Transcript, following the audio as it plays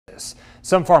crisis.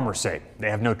 Some farmers say they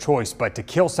have no choice but to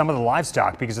kill some of the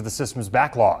livestock because of the system's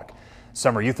backlog.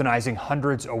 Some are euthanizing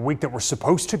hundreds a week that were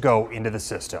supposed to go into the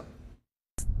system.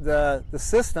 The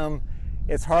system,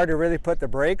 it's hard to really put the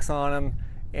brakes on them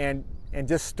and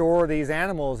just store these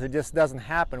animals. It just doesn't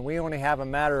happen. We only have a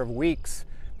matter of weeks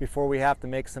before we have to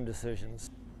make some decisions.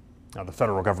 Now, the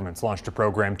federal government's launched a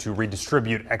program to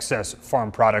redistribute excess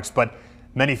farm products, but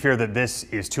many fear that this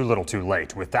is too little too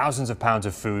late, with thousands of pounds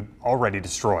of food already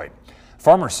destroyed.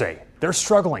 Farmers say they're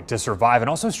struggling to survive and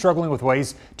also struggling with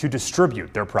ways to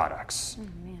distribute their products.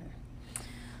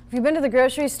 If you've been to the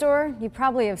grocery store, you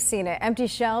probably have seen it. Empty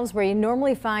shelves where you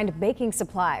normally find baking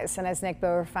supplies. And as Nick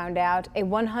Bower found out, a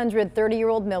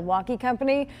 130-year-old Milwaukee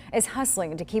company is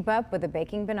hustling to keep up with the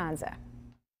baking bonanza.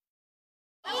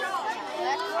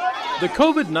 The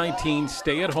COVID-19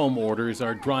 stay-at-home orders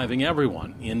are driving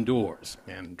everyone indoors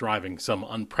and driving some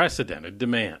unprecedented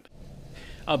demand.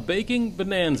 A baking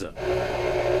bonanza,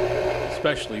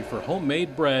 especially for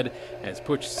homemade bread, has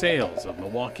pushed sales of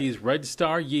Milwaukee's Red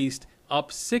Star yeast up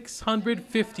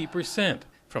 650%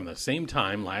 from the same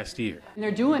time last year. And they're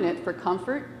doing it for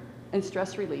comfort and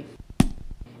stress relief.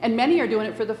 And many are doing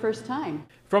it for the first time.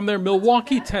 From their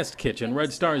Milwaukee test kitchen,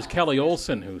 Red Star's Kelly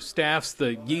Olson, who staffs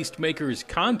the yeast maker's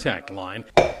contact line,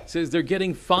 says they're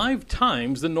getting 5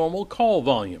 times the normal call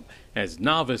volume as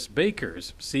novice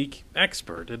bakers seek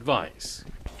expert advice.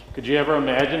 Could you ever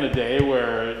imagine a day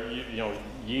where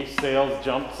yeast sales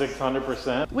jumped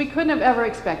 600%? We couldn't have ever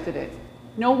expected it.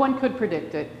 No one could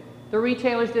predict it. The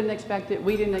retailers didn't expect it.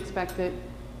 We didn't expect it.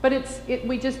 But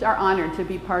we just are honored to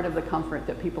be part of the comfort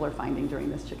that people are finding during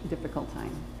this difficult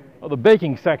time. Well, the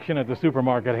baking section at the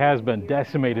supermarket has been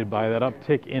decimated by that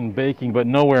uptick in baking, but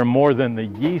nowhere more than the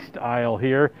yeast aisle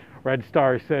here. Red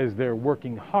Star says they're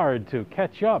working hard to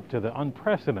catch up to the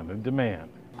unprecedented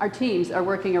demand. Our teams are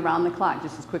working around the clock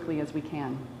just as quickly as we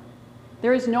can.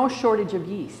 There is no shortage of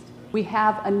yeast. We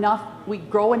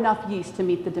grow enough yeast to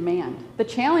meet the demand. The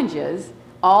challenge is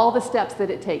all the steps that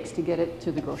it takes to get it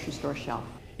to the grocery store shelf.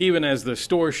 Even as the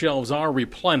store shelves are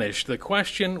replenished, the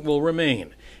question will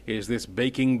remain: is this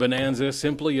baking bonanza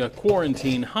simply a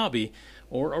quarantine hobby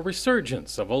or a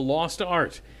resurgence of a lost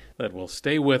art that will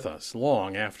stay with us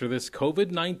long after this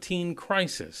COVID-19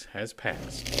 crisis has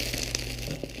passed?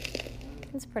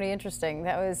 That's pretty interesting.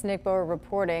 That was Nick Bower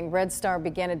reporting. Red Star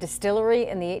began a distillery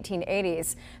in the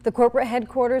 1880s. The corporate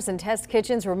headquarters and test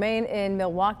kitchens remain in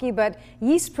Milwaukee, but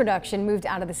yeast production moved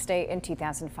out of the state in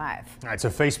 2005. All right, so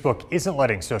Facebook isn't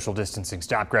letting social distancing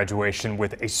stop graduation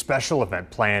with a special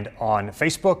event planned on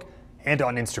Facebook and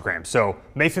on Instagram. So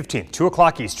May 15th, 2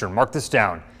 o'clock Eastern, mark this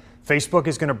down. Facebook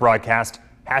is going to broadcast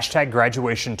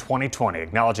 #graduation2020,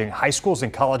 acknowledging high schools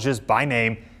and colleges by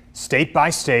name, state by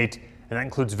state, and that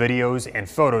includes videos and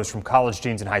photos from college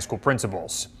deans and high school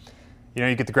principals.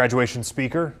 You get the graduation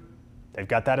speaker. They've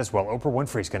got that as well. Oprah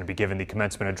Winfrey is going to be giving the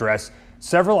commencement address.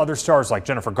 Several other stars like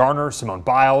Jennifer Garner, Simone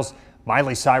Biles,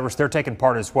 Miley Cyrus, they're taking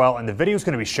part as well. And the video is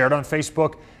going to be shared on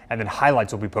Facebook, and then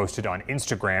highlights will be posted on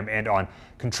Instagram and on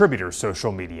contributors'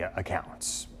 social media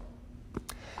accounts.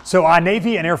 So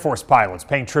Navy and Air Force pilots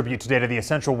paying tribute today to the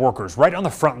essential workers right on the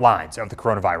front lines of the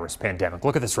coronavirus pandemic.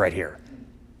 Look at this right here.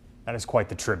 That is quite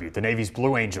the tribute. The Navy's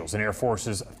Blue Angels and Air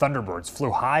Force's Thunderbirds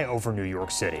flew high over New York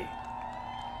City.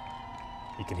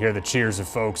 You can hear the cheers of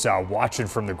folks watching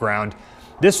from the ground.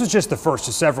 This was just the first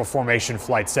of several formation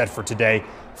flights set for today,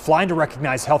 flying to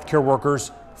recognize healthcare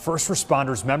workers, first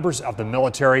responders, members of the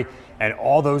military, and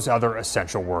all those other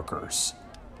essential workers.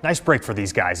 Nice break for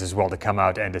these guys as well to come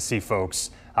out and to see folks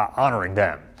honoring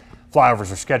them.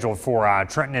 Flyovers are scheduled for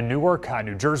Trenton and Newark,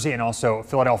 New Jersey, and also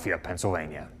Philadelphia,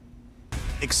 Pennsylvania.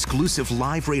 Exclusive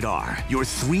live radar, your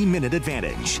 3-minute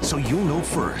advantage, so you'll know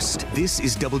first. This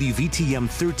is WVTM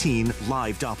 13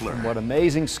 Live Doppler. What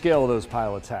amazing skill those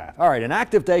pilots have. All right, an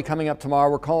active day coming up tomorrow.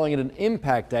 We're calling it an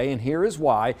impact day, and here is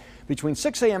why. Between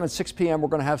 6 a.m. and 6 p.m., we're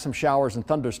going to have some showers and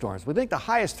thunderstorms. We think the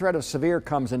highest threat of severe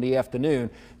comes in the afternoon.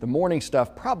 The morning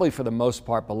stuff, probably for the most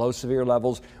part, below severe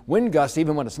levels. Wind gusts,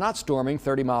 even when it's not storming,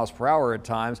 30 miles per hour at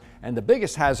times. And the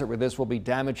biggest hazard with this will be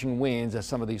damaging winds as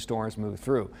some of these storms move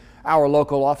through. Our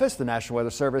local office, the National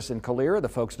Weather Service in Calera, the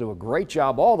folks do a great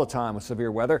job all the time with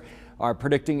severe weather, are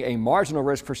predicting a marginal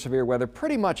risk for severe weather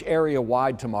pretty much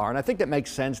area-wide tomorrow. And I think that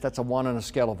makes sense. That's a 1 on a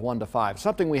scale of 1 to 5.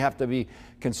 Something we have to be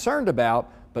concerned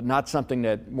about, but not something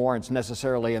that warrants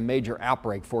necessarily a major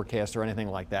outbreak forecast or anything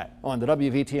like that. On the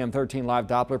WVTM 13 live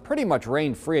Doppler, pretty much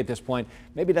rain free at this point.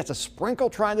 Maybe that's a sprinkle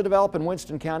trying to develop in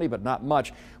Winston County, but not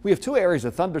much. We have two areas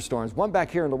of thunderstorms. One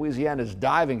back here in Louisiana is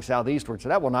diving southeastward, so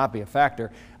that will not be a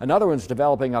factor. Another one's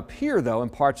developing up here, though, in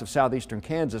parts of southeastern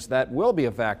Kansas. That will be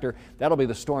a factor. That'll be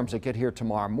the storms that get here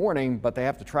tomorrow morning, but they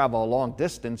have to travel a long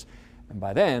distance. And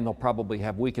by then, they'll probably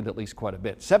have weakened at least quite a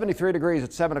bit. 73 degrees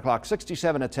at 7 o'clock,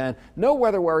 67 at 10. No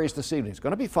weather worries this evening. It's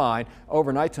going to be fine.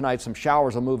 Overnight tonight, some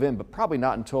showers will move in, but probably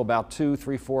not until about 2,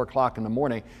 3, 4 o'clock in the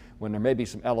morning when there may be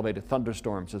some elevated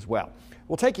thunderstorms as well.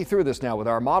 We'll take you through this now with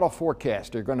our model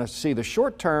forecast. You're going to see the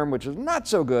short term, which is not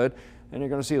so good, and you're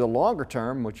going to see the longer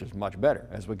term, which is much better.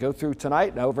 As we go through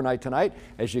tonight and overnight tonight,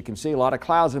 as you can see, a lot of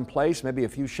clouds in place, maybe a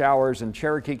few showers in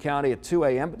Cherokee County at 2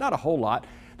 a.m., but not a whole lot.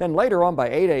 Then later on by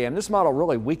 8 a.m., this model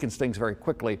really weakens things very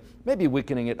quickly, maybe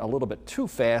weakening it a little bit too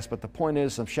fast, but the point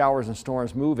is some showers and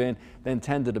storms move in, then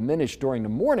tend to diminish during the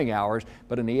morning hours.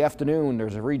 But in the afternoon,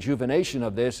 there's a rejuvenation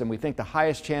of this, and we think the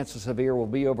highest chance of severe will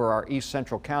be over our east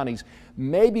central counties,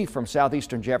 maybe from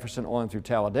southeastern Jefferson on through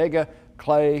Talladega,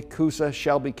 Clay, Coosa,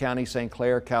 Shelby County, St.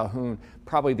 Clair, Calhoun,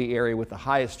 probably the area with the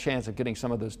highest chance of getting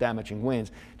some of those damaging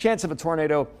winds. Chance of a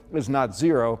tornado is not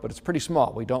zero, but it's pretty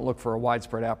small. We don't look for a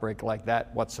widespread outbreak like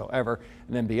that whatsoever.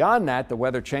 And then beyond that, the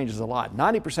weather changes a lot.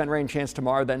 90% rain chance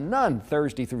tomorrow, then none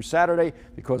Thursday through Saturday,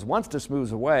 because once this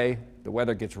moves away, the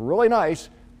weather gets really nice.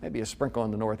 Maybe a sprinkle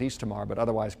in the northeast tomorrow, but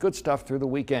otherwise good stuff through the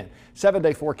weekend.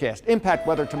 7-day forecast. Impact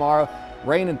weather tomorrow.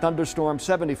 Rain and thunderstorms,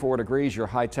 74 degrees, your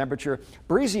high temperature.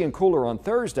 Breezy and cooler on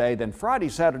Thursday, then Friday,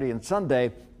 Saturday, and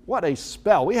Sunday. What a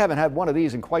spell. We haven't had one of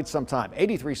these in quite some time.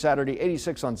 83 Saturday,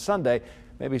 86 on Sunday.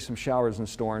 Maybe some showers and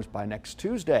storms by next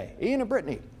Tuesday. Ian and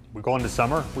Brittany. We go into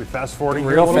summer. We fast forwarding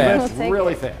Real here a little fast. bit.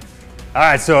 Really fast. All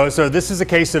right, so this is a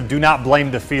case of do not blame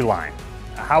the feline.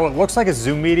 How it looks like a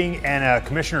Zoom meeting and a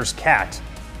commissioner's cat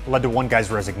led to one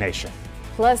guy's resignation.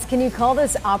 Plus, can you call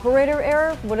this operator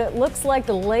error? What it looks like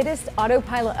the latest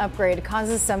autopilot upgrade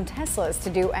causes some Teslas to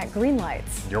do at green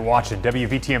lights. You're watching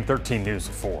WVTM 13 News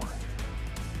at 4.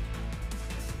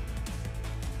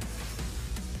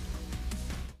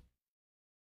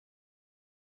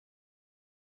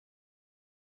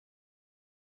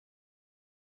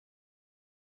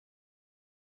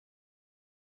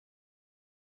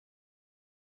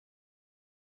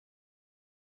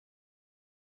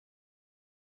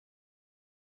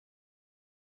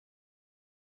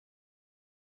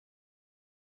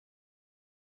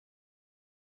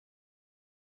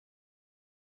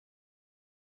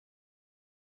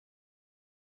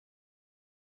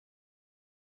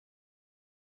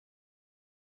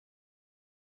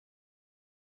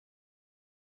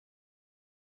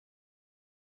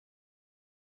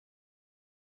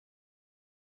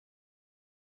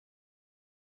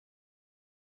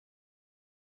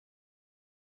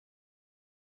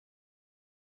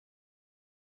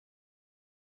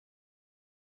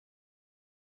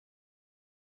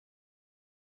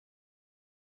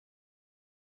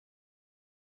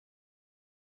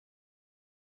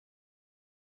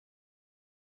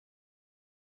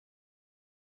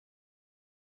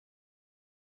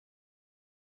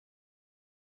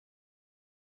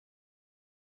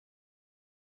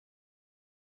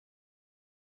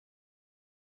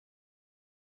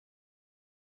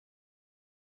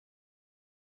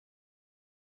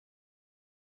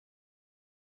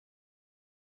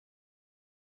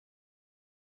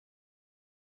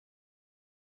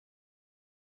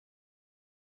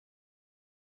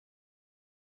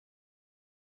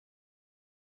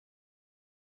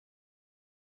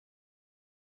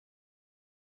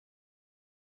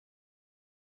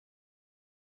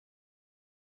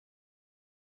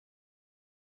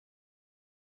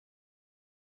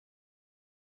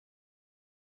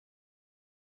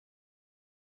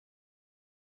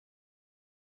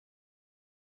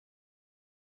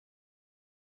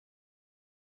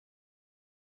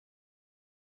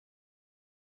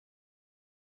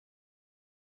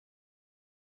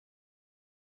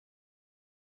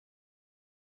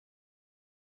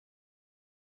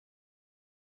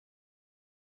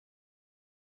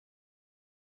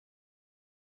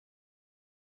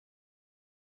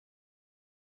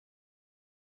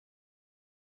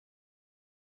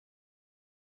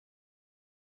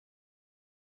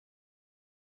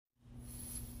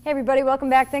 Hey everybody, welcome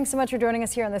back. Thanks so much for joining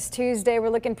us here on this Tuesday.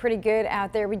 We're looking pretty good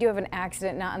out there. We do have an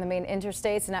accident not on the main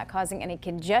interstates, not causing any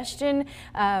congestion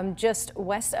just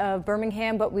west of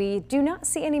Birmingham, but we do not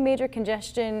see any major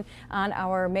congestion on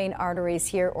our main arteries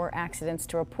here or accidents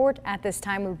to report at this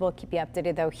time. We will keep you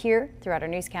updated though here throughout our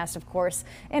newscast, of course,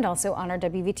 and also on our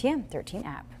WVTM 13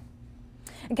 app.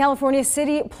 A California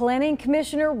City Planning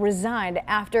Commissioner resigned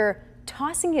after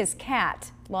tossing his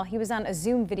cat while he was on a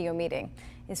Zoom video meeting.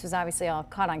 This was obviously all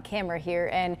caught on camera here,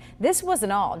 and this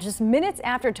wasn't all. Just minutes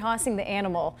after tossing the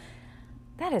animal,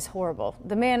 that is horrible.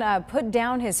 The man put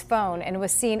down his phone and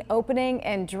was seen opening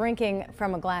and drinking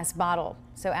from a glass bottle.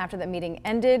 So after the meeting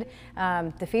ended,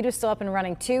 the feed was still up and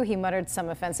running too. He muttered some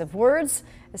offensive words.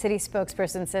 The city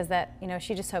spokesperson says that,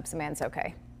 she just hopes the man's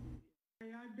okay.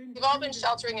 We've all been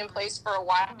sheltering in place for a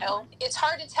while. It's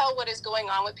hard to tell what is going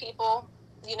on with people,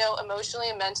 emotionally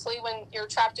and mentally when you're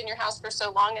trapped in your house for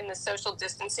so long in the social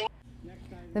distancing.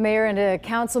 The mayor and a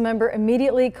council member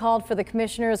immediately called for the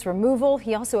commissioner's removal.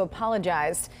 He also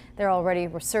apologized. They're already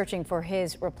searching for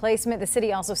his replacement. The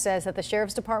city also says that the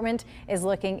sheriff's department is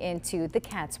looking into the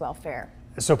cat's welfare.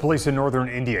 So police in northern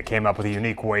India came up with a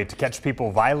unique way to catch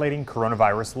people violating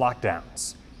coronavirus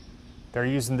lockdowns. They're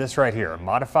using this right here, a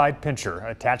modified pincher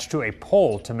attached to a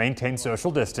pole to maintain social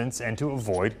distance and to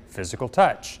avoid physical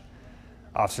touch.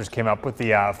 Officers came up with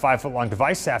the 5-foot-long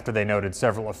device after they noted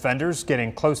several offenders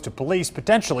getting close to police,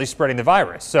 potentially spreading the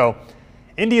virus. So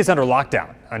India is under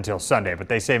lockdown until Sunday, but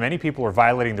they say many people are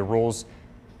violating the rules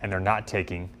and they're not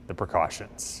taking the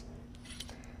precautions.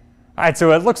 All right,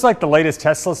 so it looks like the latest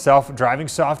Tesla self-driving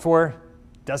software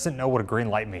doesn't know what a green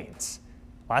light means.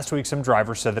 Last week, some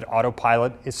drivers said that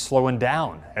autopilot is slowing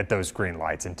down at those green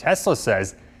lights, and Tesla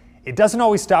says it doesn't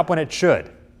always stop when it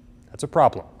should. That's a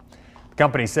problem. The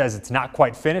company says it's not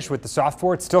quite finished with the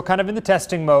software. It's still kind of in the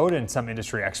testing mode, and some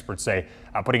industry experts say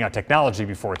putting out technology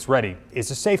before it's ready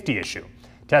is a safety issue.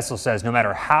 Tesla says no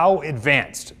matter how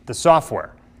advanced the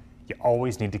software, you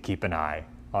always need to keep an eye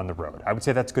on the road. I would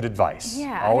say that's good advice.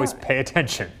 Yeah, always pay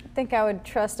attention. I think I would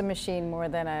trust a machine more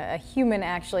than a human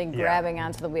actually grabbing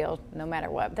onto the wheel no matter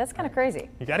what. That's kind of crazy.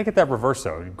 You got to get that reverse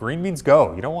though. Green means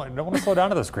go. You don't want to slow down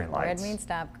to those green lights. Red means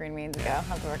stop, green means go. I'll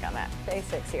have to work on that.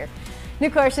 Basics here. New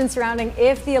questions surrounding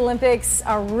if the Olympics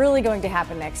are really going to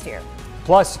happen next year.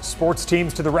 Plus, sports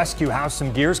teams to the rescue. How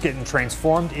some gears getting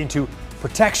transformed into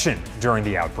protection during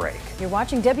the outbreak. You're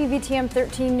watching WVTM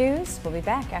 13 News. We'll be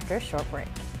back after a short break.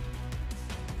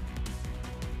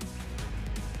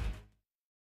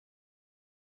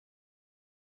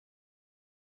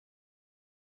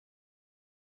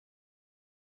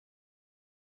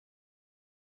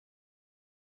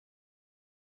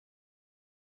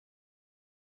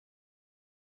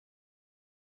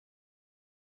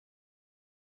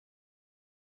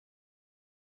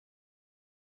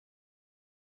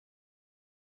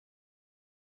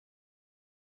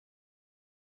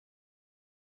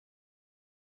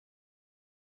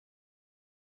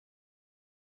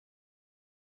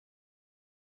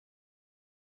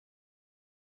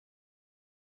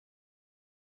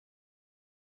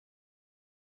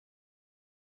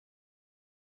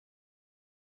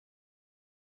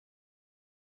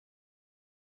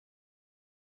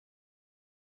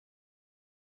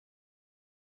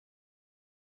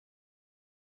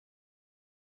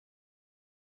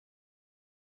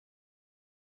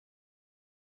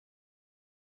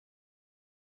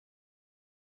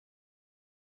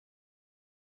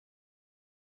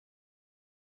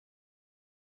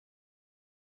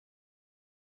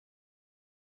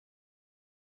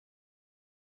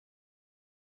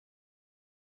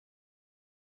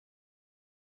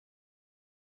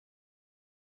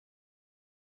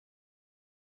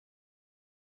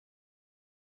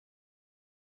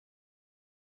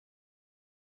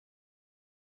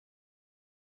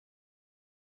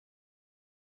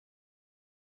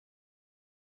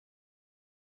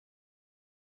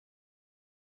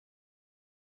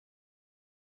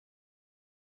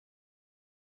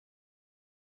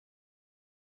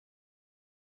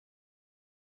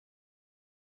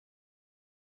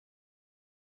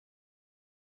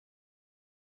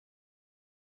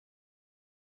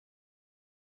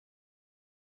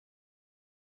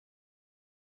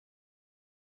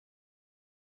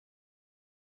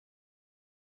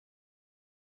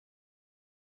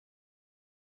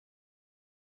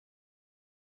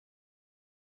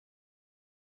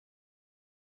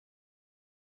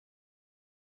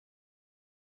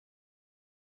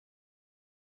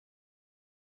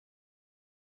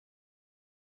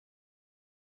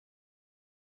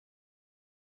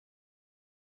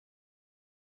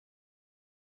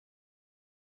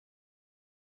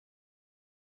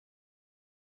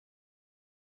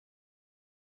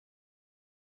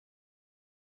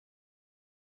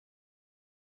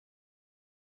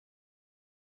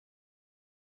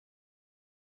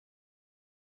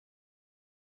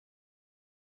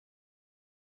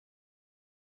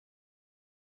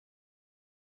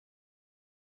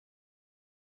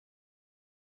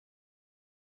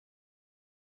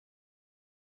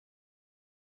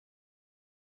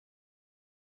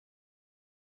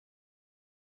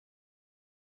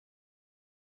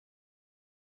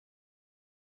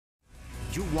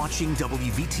 You're watching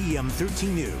WVTM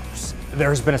 13 News. There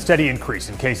has been a steady increase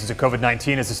in cases of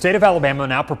COVID-19 as the state of Alabama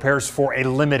now prepares for a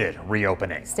limited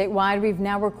reopening. Statewide, we've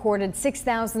now recorded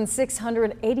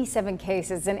 6,687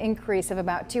 cases, an increase of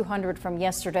about 200 from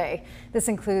yesterday. This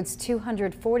includes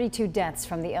 242 deaths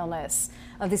from the illness.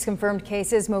 Of these confirmed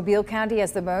cases, Mobile County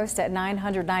has the most at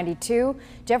 992.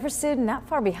 Jefferson not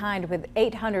far behind with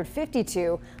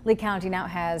 852. Lee County now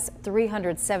has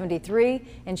 373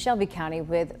 and Shelby County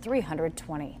with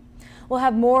 320. We'll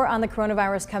have more on the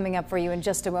coronavirus coming up for you in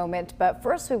just a moment, but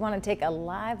first we want to take a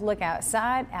live look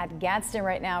outside at Gadsden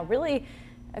right now. Really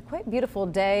a quite beautiful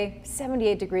day,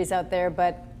 78 degrees out there,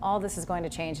 but all this is going to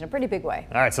change in a pretty big way.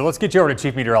 All right, so let's get you over to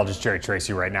Chief Meteorologist Jerry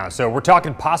Tracy right now. So we're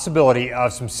talking possibility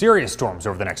of some serious storms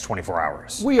over the next 24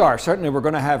 hours. We are. Certainly we're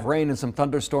going to have rain and some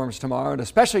thunderstorms tomorrow, and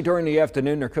especially during the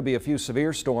afternoon there could be a few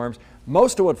severe storms.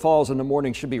 Most of what falls in the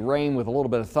morning should be rain with a little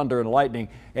bit of thunder and lightning.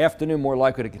 Afternoon more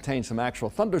likely to contain some actual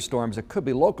thunderstorms that could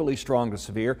be locally strong to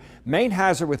severe. Main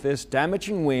hazard with this,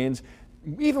 damaging winds.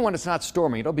 Even when it's not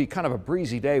stormy, it'll be kind of a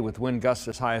breezy day with wind gusts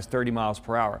as high as 30 miles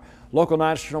per hour. Local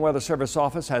National Weather Service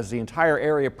office has the entire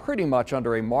area pretty much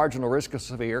under a marginal risk of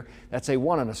severe. That's a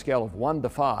 1 on a scale of 1 to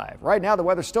 5. Right now the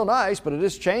weather's still nice, but it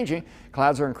is changing.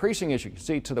 Clouds are increasing, as you can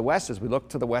see, to the west as we look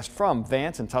to the west from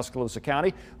Vance and Tuscaloosa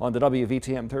County on the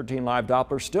WVTM 13 live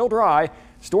Doppler. Still dry.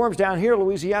 Storms down here,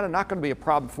 Louisiana, not going to be a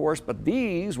problem for us, but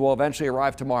these will eventually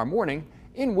arrive tomorrow morning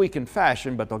in weakened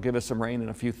fashion, but they'll give us some rain and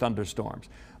a few thunderstorms.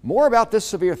 More about this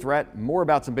severe threat, more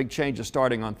about some big changes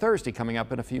starting on Thursday coming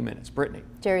up in a few minutes. Brittany.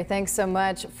 Jerry, thanks so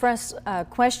much. Fresh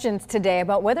questions today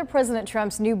about whether President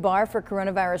Trump's new bar for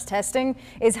coronavirus testing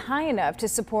is high enough to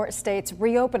support states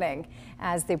reopening.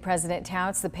 As the president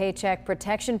touts the Paycheck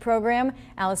Protection Program,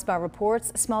 Alice Barr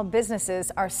reports small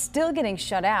businesses are still getting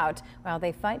shut out while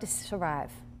they fight to survive.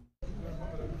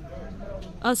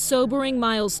 A sobering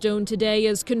milestone today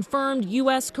as confirmed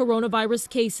U.S. coronavirus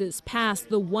cases pass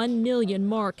the 1 million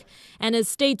mark. And as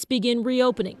states begin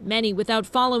reopening, many without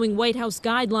following White House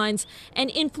guidelines, an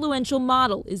influential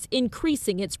model is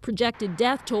increasing its projected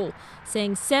death toll,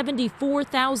 saying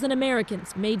 74,000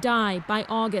 Americans may die by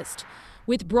August.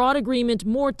 With broad agreement,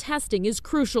 more testing is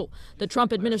crucial. The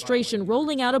Trump administration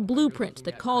rolling out a blueprint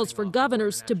that calls for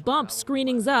governors to bump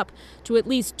screenings up to at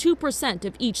least 2%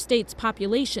 of each state's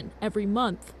population every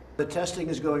month. The testing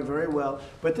is going very well,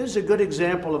 but this is a good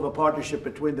example of a partnership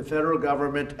between the federal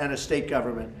government and a state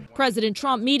government. President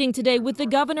Trump meeting today with the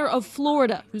governor of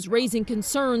Florida, who's raising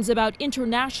concerns about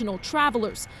international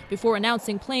travelers before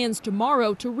announcing plans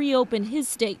tomorrow to reopen his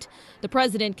state. The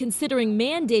president considering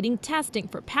mandating testing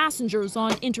for passengers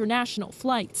on international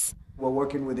flights. We're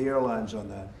working with the airlines on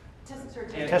that.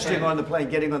 Testing on the plane,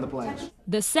 getting on the planes.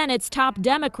 The Senate's top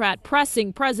Democrat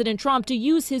pressing President Trump to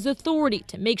use his authority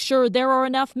to make sure there are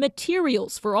enough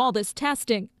materials for all this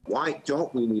testing. Why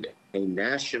don't we need a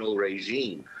national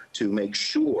regime to make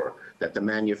sure that the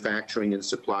manufacturing and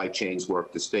supply chains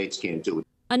work? The states can't do it.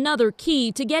 Another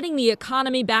key to getting the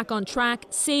economy back on track,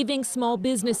 saving small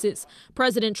businesses.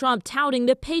 President Trump touting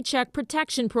the Paycheck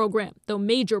Protection Program, though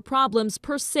major problems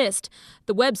persist.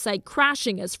 The website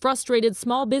crashing as frustrated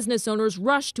small business owners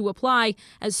rush to apply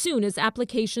as soon as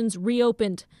applications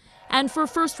reopened. And for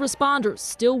first responders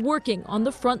still working on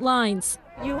the front lines.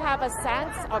 You have a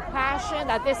sense of passion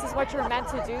that this is what you're meant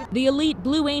to do. The elite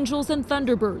Blue Angels and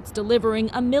Thunderbirds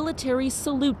delivering a military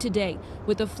salute today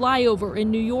with a flyover in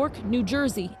New York, New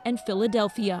Jersey, and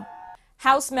Philadelphia.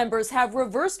 House members have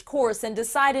reversed course and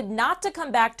decided not to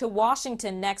come back to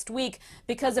Washington next week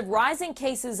because of rising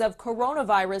cases of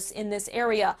coronavirus in this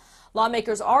area.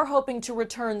 Lawmakers are hoping to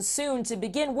return soon to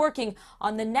begin working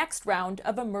on the next round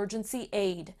of emergency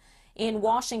aid. In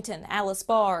Washington, Alice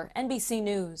Barr, NBC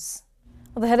News.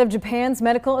 Well, the head of Japan's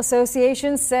medical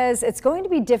association says it's going to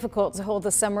be difficult to hold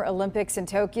the Summer Olympics in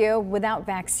Tokyo without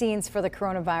vaccines for the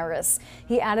coronavirus.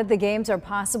 He added the games are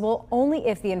possible only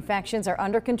if the infections are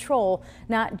under control,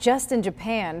 not just in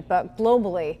Japan, but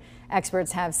globally.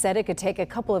 Experts have said it could take a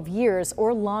couple of years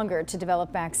or longer to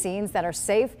develop vaccines that are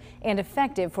safe and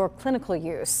effective for clinical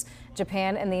use.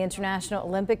 Japan and the International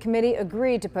Olympic Committee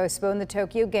agreed to postpone the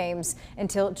Tokyo Games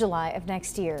until July of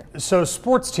next year. So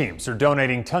sports teams are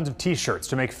donating tons of t-shirts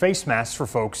to make face masks for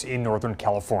folks in Northern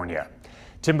California.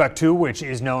 Timbuktu, which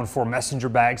is known for messenger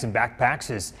bags and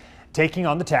backpacks, is taking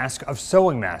on the task of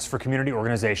sewing masks for community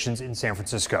organizations in San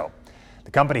Francisco.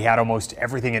 The company had almost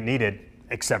everything it needed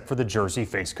except for the jersey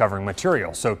face covering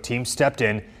material. So teams stepped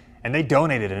in and they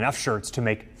donated enough shirts to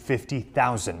make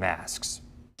 50,000 masks.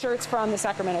 Shirts from the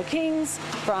Sacramento Kings,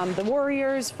 from the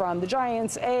Warriors, from the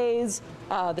Giants, A's,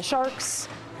 the Sharks,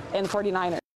 and the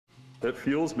 49ers. It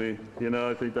fuels me.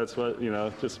 I think that's what,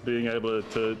 just being able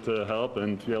to help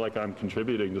and feel like I'm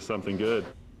contributing to something good.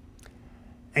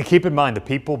 And keep in mind, the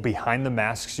people behind the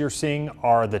masks you're seeing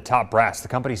are the top brass. The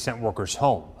company sent workers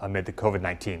home amid the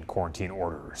COVID-19 quarantine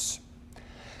orders.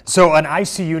 So an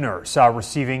ICU nurse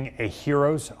receiving a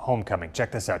hero's homecoming.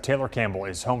 Check this out. Taylor Campbell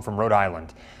is from Rhode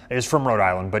Island,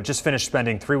 but just finished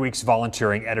spending 3 weeks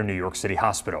volunteering at a New York City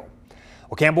hospital.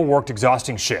 Well, Campbell worked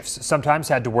exhausting shifts, sometimes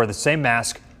had to wear the same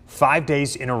mask 5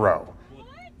 days in a row.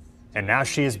 And now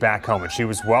she is back home, and she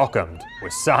was welcomed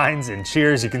with signs and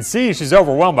cheers. You can see she's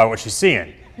overwhelmed by what she's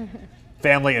seeing.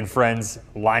 Family and friends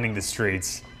lining the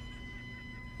streets.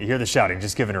 You hear the shouting,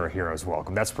 just giving her a hero's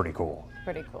welcome. That's pretty cool.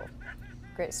 Pretty cool.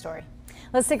 Great story.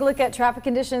 Let's take a look at traffic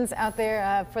conditions out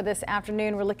there for this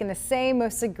afternoon. We're looking the same,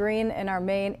 mostly green in our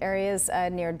main areas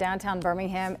near downtown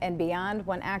Birmingham and beyond.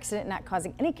 One accident not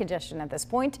causing any congestion at this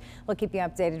point. We'll keep you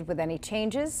updated with any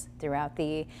changes throughout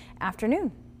the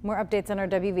afternoon. More updates on our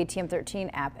WVTM 13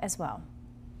 app as well.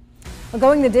 Well,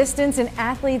 going the distance, an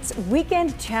athlete's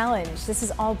weekend challenge. This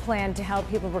is all planned to help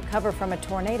people recover from a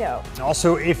tornado.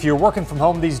 Also, if you're working from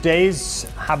home these days,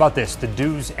 how about this? The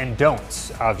do's and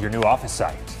don'ts of your new office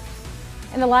site.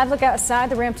 And a live look outside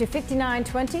the ramp to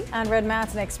 5920 on Red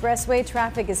Mountain Expressway.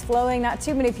 Traffic is flowing. Not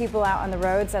too many people out on the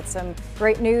roads. That's some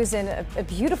great news and a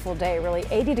beautiful day, really.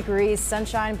 80 degrees,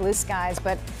 sunshine, blue skies,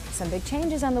 but some big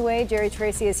changes on the way. Jerry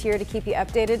Tracy is here to keep you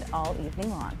updated all evening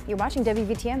long. You're watching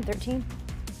WVTM 13.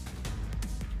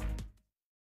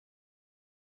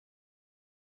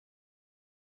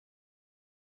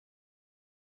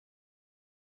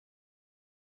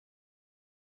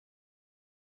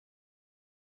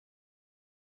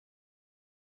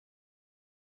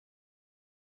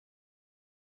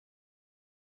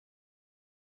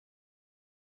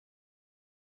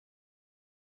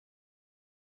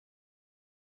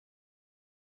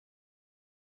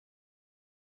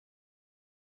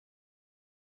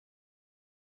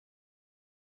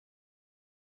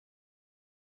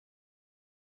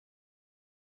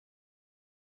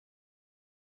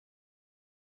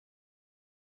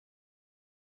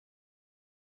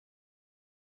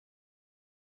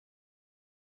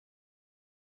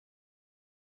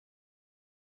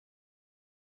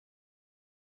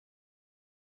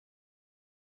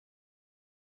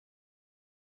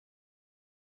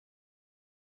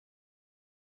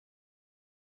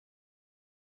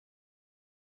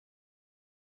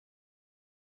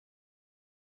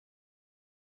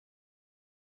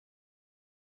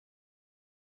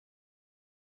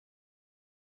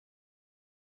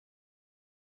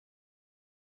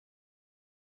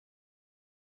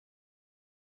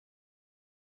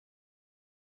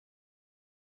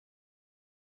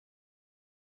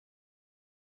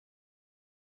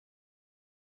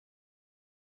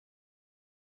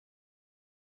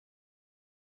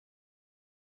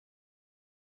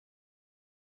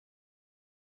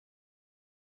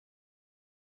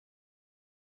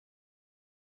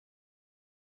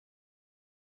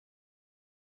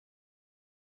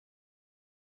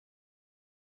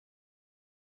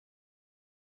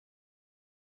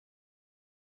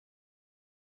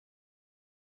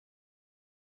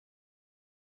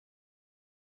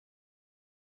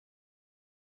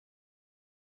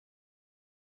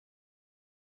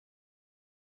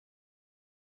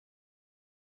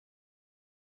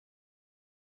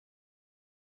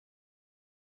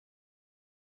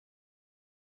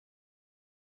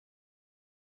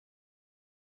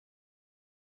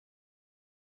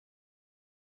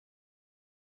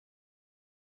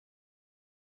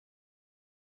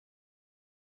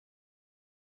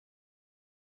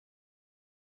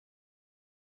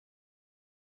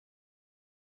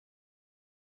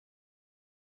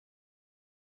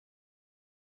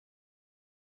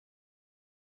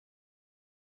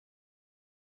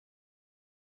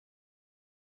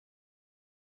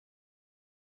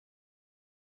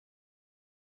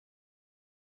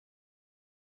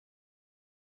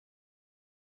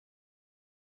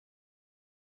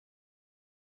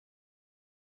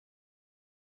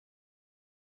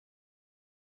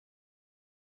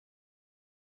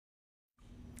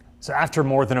 So after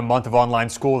more than a month of online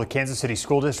school, the Kansas City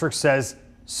School District says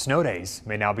snow days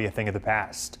may now be a thing of the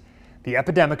past. The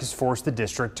epidemic has forced the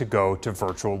district to go to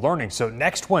virtual learning. So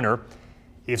next winter,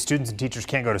 if students and teachers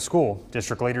can't go to school,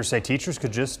 district leaders say teachers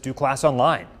could just do class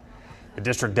online. The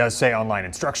district does say online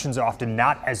instruction is often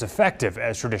not as effective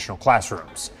as traditional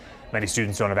classrooms. Many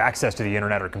students don't have access to the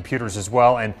internet or computers as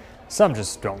well, and some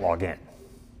just don't log in.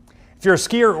 If you're a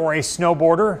skier or a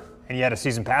snowboarder and you had a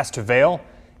season pass to Vail,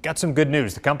 got some good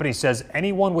news. The company says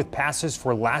anyone with passes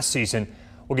for last season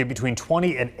will get between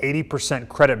 20 and 80%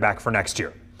 credit back for next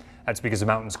year. That's because the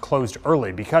mountains closed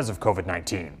early because of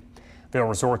COVID-19. Vail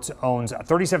Resorts owns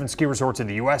 37 ski resorts in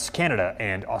the U.S., Canada,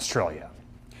 and Australia.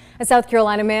 A South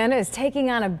Carolina man is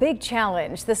taking on a big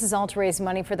challenge. This is all to raise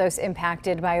money for those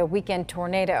impacted by a weekend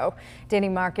tornado. Danny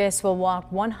Marcus will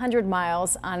walk 100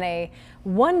 miles on a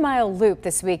 1-mile loop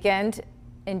this weekend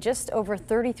in just over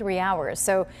 33 hours.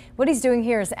 So what he's doing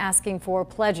here is asking for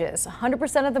pledges.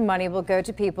 100% of the money will go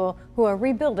to people who are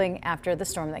rebuilding after the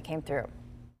storm that came through.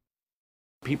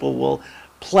 People will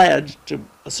pledge to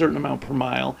a certain amount per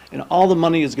mile, and all the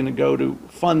money is going to go to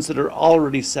funds that are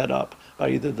already set up by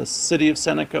either the City of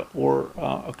Seneca or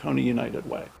Oconee United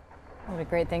Way. What a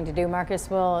great thing to do.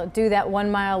 Marcus will do that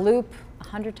 1-mile loop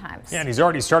 100 times. Yeah, and he's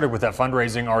already started with that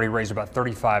fundraising, already raised about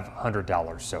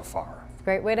 $3,500 so far.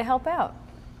 Great way to help out.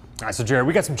 All right, so Jerry,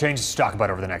 we got some changes to talk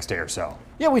about over the next day or so.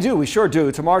 Yeah, we do. We sure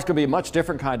do. Tomorrow's going to be a much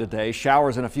different kind of day.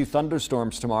 Showers and a few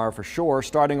thunderstorms tomorrow for sure,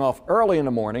 starting off early in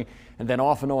the morning and then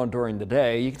off and on during the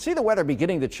day. You can see the weather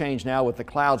beginning to change now with the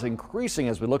clouds increasing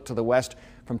as we look to the west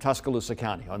from Tuscaloosa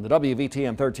County. On the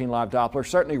WVTM 13 Live Doppler,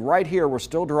 certainly right here we're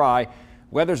still dry.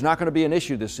 Weather's not going to be an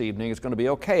issue this evening. It's going to be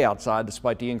okay outside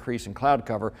despite the increase in cloud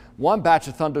cover. One batch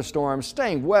of thunderstorms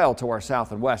staying well to our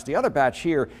south and west. The other batch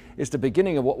here is the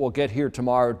beginning of what we'll get here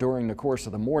tomorrow during the course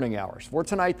of the morning hours. For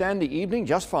tonight then, the evening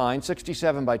just fine,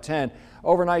 67 by 10.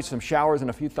 Overnight, some showers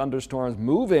and a few thunderstorms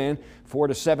move in 4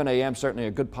 to 7 a.m. Certainly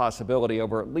a good possibility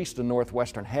over at least the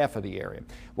northwestern half of the area.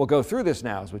 We'll go through this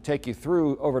now as we take you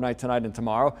through overnight tonight and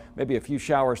tomorrow. Maybe a few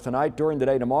showers tonight. During the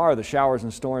day tomorrow, the showers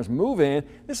and storms move in.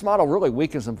 This model really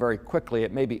weakens them very quickly.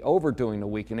 It may be overdoing the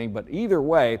weakening, but either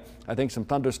way, I think some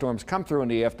thunderstorms come through in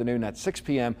the afternoon at 6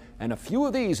 p.m. and a few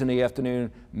of these in the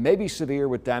afternoon may be severe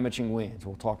with damaging winds.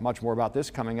 We'll talk much more about this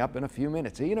coming up in a few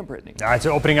minutes. Ian and Brittany. All right,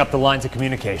 so opening up the lines of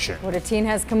communication. What a teen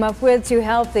has come up with to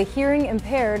help the hearing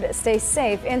impaired stay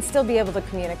safe and still be able to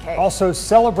communicate. Also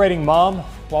celebrating mom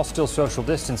while still social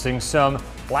distancing. Some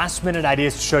last minute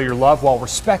ideas to show your love while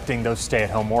respecting those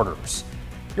stay-at-home orders.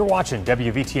 You're watching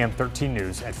WVTM 13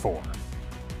 News at 4.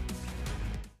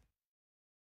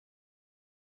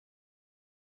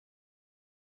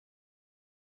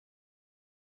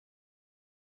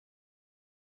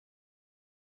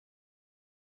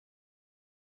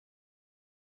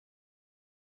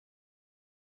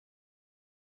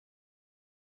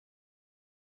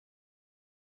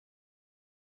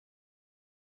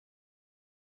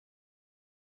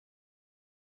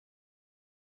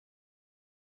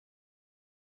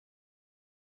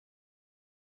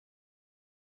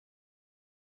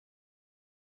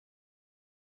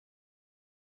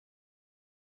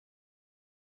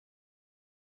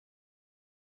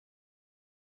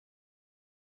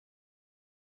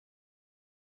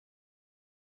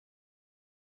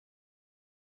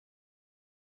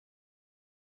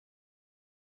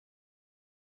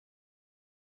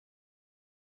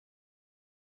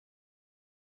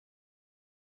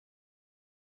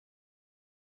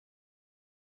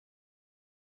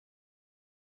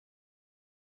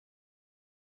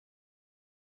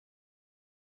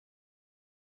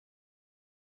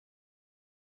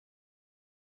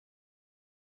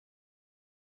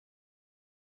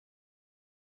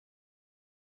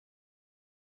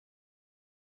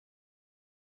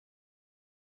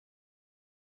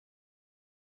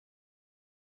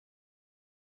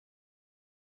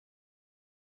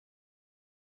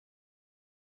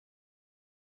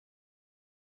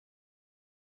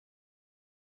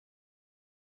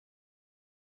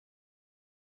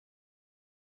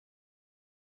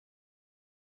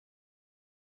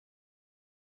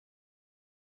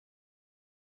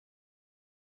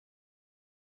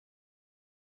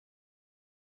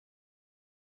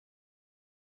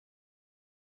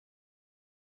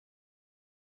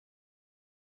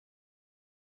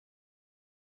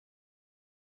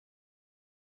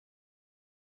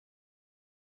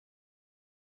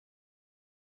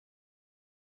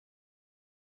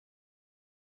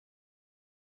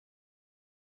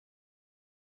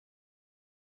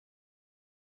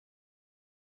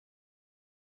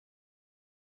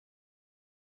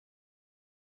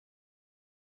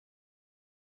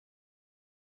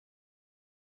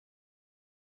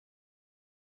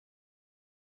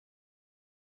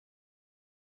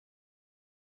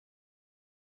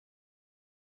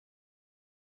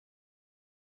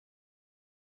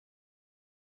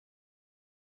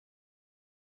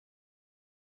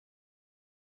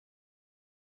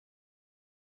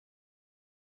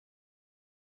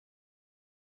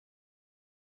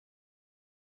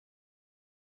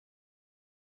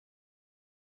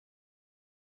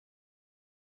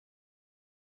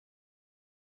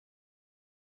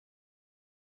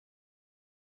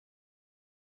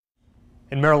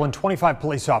 In Maryland, 25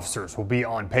 police officers will be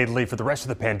on paid leave for the rest of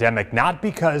the pandemic, not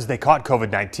because they caught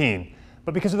COVID-19,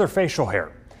 but because of their facial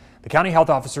hair. The county health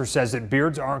officer says that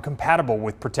beards aren't compatible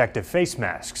with protective face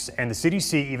masks, and the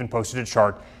CDC even posted a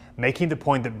chart making the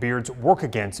point that beards work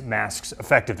against masks'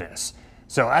 effectiveness.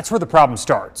 So that's where the problem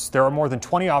starts. There are more than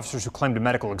 20 officers who claimed a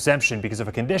medical exemption because of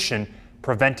a condition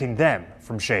preventing them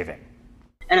from shaving.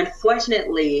 And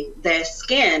unfortunately, their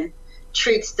skin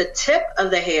treats the tip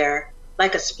of the hair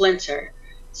like a splinter.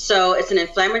 So it's an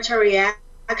inflammatory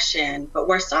reaction, but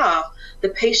worse off, the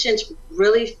patients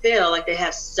really feel like they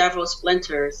have several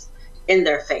splinters in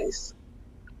their face.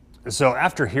 So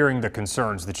after hearing the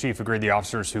concerns, the chief agreed the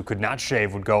officers who could not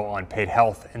shave would go on paid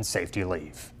health and safety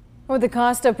leave. With the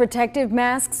cost of protective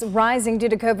masks rising due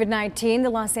to COVID-19, the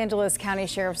Los Angeles County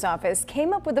Sheriff's Office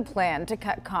came up with a plan to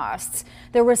cut costs.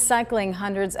 They're recycling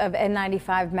hundreds of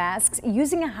N95 masks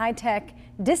using a high-tech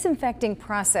disinfecting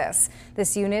process.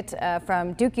 This unit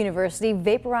from Duke University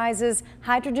vaporizes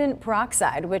hydrogen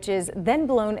peroxide, which is then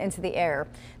blown into the air.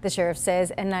 The sheriff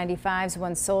says N95s,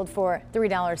 once sold for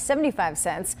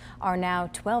 $3.75, are now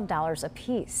 $12 a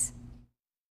piece.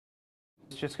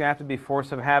 It's just going to have to be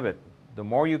force of habit. The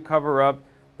more you cover up,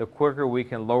 the quicker we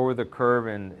can lower the curve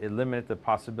and eliminate the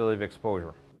possibility of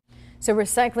exposure. So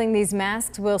recycling these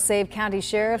masks will save county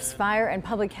sheriffs, fire, and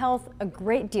public health a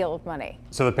great deal of money.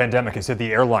 So the pandemic has hit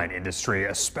the airline industry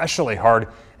especially hard,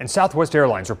 and Southwest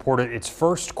Airlines reported its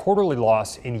first quarterly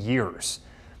loss in years.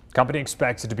 The company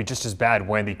expects it to be just as bad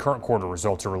when the current quarter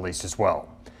results are released as well.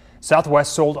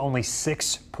 Southwest sold only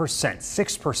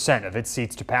 6% of its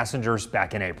seats to passengers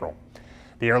back in April.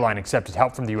 The airline accepted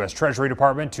help from the U.S. Treasury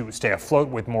Department to stay afloat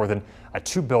with more than a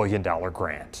 $2 billion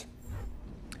grant.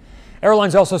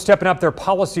 Airlines also stepping up their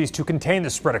policies to contain the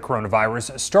spread of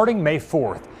coronavirus. Starting May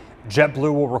 4th,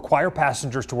 JetBlue will require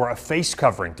passengers to wear a face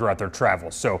covering throughout their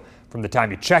travels. So from the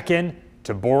time you check in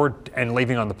to board and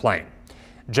leaving on the plane.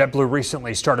 JetBlue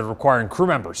recently started requiring crew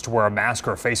members to wear a mask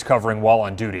or a face covering while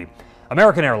on duty.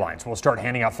 American Airlines will start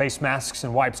handing out face masks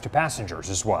and wipes to passengers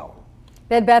as well.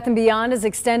 Bed Bath & Beyond is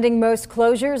extending most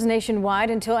closures nationwide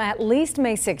until at least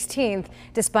May 16th,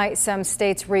 despite some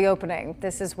states reopening.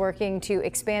 This is working to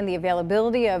expand the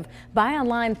availability of buy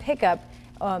online pickup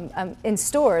in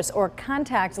stores or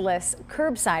contactless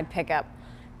curbside pickup.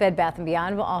 Bed Bath &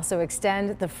 Beyond will also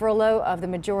extend the furlough of the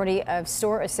majority of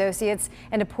store associates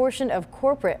and a portion of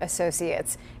corporate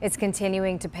associates. It's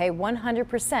continuing to pay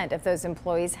 100% of those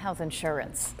employees' health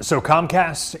insurance. So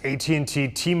Comcast, AT&T,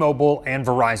 T-Mobile, and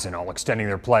Verizon all extending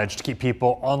their pledge to keep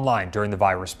people online during the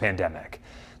virus pandemic.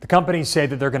 The companies say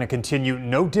that they're going to continue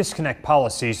no disconnect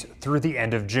policies through the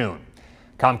end of June.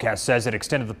 Comcast says it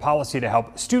extended the policy to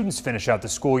help students finish out the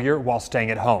school year while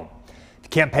staying at home. If you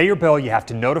can't pay your bill, you have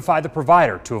to notify the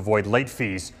provider to avoid late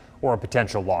fees or a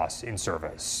potential loss in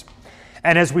service.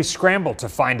 And as we scramble to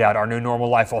find out our new normal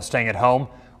life while staying at home,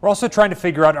 we're also trying to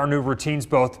figure out our new routines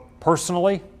both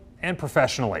personally and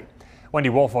professionally. Wendy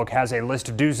Woolfolk has a list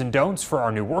of do's and don'ts for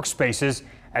our new workspaces,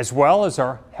 as well as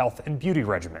our health and beauty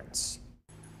regimens.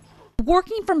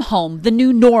 Working from home, the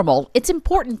new normal, it's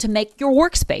important to make your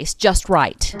workspace just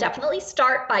right. Definitely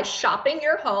start by shopping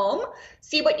your home.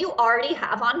 See what you already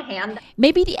have on hand.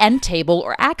 Maybe the end table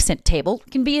or accent table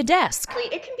can be a desk.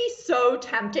 It can be so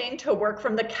tempting to work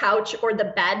from the couch or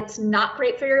the bed. It's not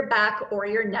great for your back or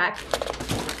your neck.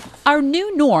 Our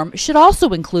new norm should also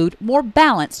include more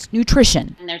balanced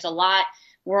nutrition. And there's a lot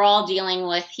we're all dealing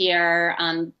with here.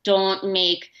 Don't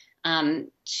make the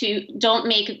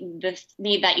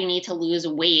need that you need to lose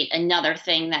weight another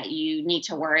thing that you need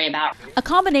to worry about. A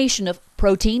combination of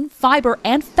protein, fiber,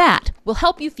 and fat will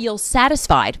help you feel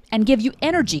satisfied and give you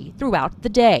energy throughout the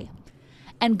day.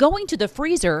 And going to the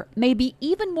freezer may be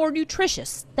even more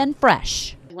nutritious than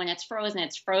fresh. When it's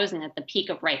frozen at the peak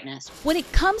of ripeness. When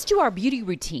it comes to our beauty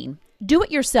routine, do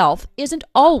it yourself isn't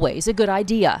always a good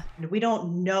idea. We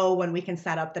don't know when we can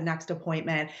set up the next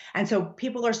appointment, and so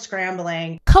people are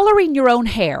scrambling. Coloring your own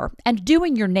hair and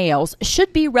doing your nails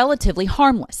should be relatively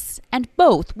harmless, and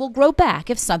both will grow back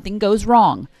if something goes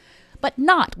wrong, but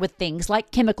not with things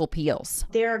like chemical peels.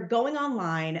 They're going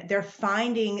online, they're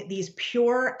finding these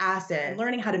pure acids,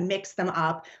 learning how to mix them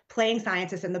up, playing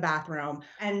scientists in the bathroom,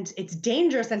 and it's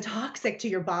dangerous and toxic to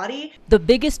your body. The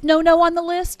biggest no-no on the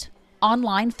list?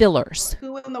 Online fillers.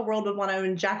 Who in the world would want to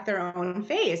inject their own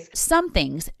face? Some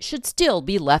things should still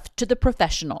be left to the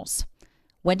professionals.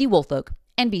 Wendy Woolfolk,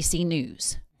 NBC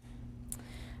News.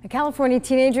 A California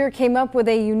teenager came up with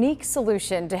a unique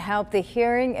solution to help the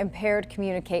hearing impaired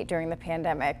communicate during the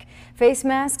pandemic. Face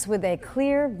masks with a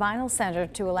clear vinyl center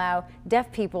to allow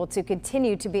deaf people to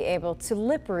continue to be able to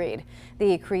lip read.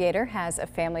 The creator has a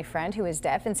family friend who is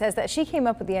deaf and says that she came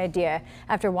up with the idea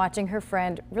after watching her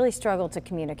friend really struggle to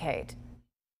communicate.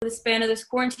 In the span of this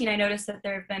quarantine, I noticed that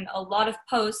there have been a lot of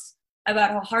posts about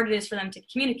how hard it is for them to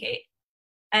communicate.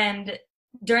 And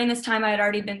during this time, I had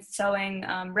already been sewing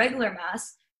regular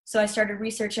masks. So I started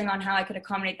researching on how I could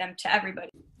accommodate them to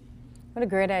everybody. What a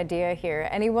great idea here.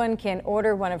 Anyone can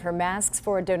order one of her masks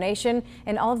for a donation,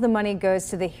 and all of the money goes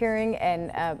to the Hearing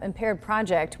and Impaired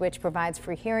Project, which provides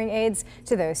free hearing aids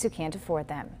to those who can't afford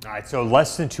them. All right, so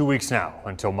less than 2 weeks now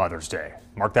until Mother's Day.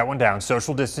 Mark that one down.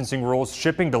 Social distancing rules,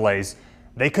 shipping delays,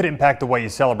 they could impact the way you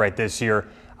celebrate this year,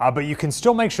 but you can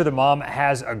still make sure that mom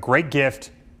has a great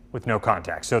gift with no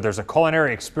contact. So there's a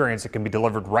culinary experience that can be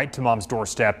delivered right to mom's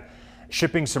doorstep.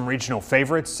 Shipping some regional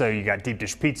favorites, so you got deep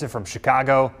dish pizza from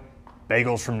Chicago,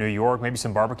 bagels from New York, maybe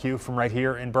some barbecue from right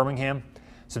here in Birmingham.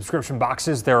 Subscription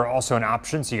boxes, they're also an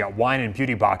option, so you got wine and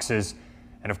beauty boxes,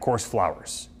 and of course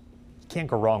flowers. You can't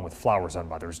go wrong with flowers on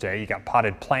Mother's Day. You got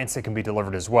potted plants that can be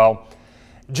delivered as well.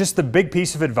 Just the big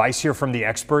piece of advice here from the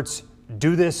experts,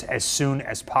 do this as soon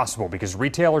as possible because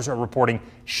retailers are reporting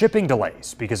shipping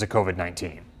delays because of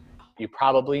COVID-19. You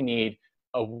probably need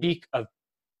a week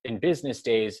in business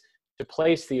days to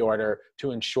place the order to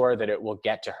ensure that it will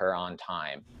get to her on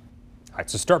time. All right,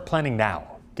 so start planning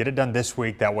now. Get it done this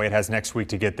week. That way it has next week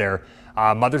to get there.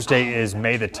 Mother's Day is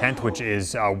May the 10th, which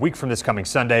is a week from this coming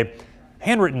Sunday.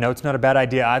 Handwritten notes, not a bad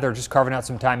idea either. Just carving out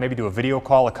some time, maybe do a video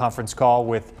call, a conference call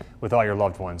with all your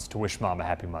loved ones to wish mom a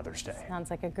happy Mother's Day. Sounds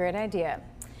like a great idea.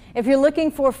 If you're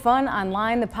looking for fun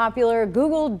online, the popular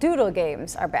Google Doodle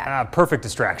games are back. Perfect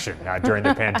distraction during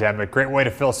the pandemic. Great way to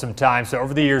fill some time. So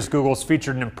over the years, Google's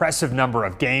featured an impressive number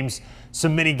of games,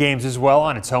 some mini games as well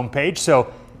on its homepage.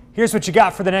 So here's what you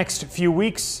got for the next few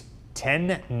weeks.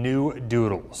 10 new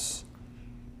doodles.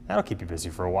 That'll keep you busy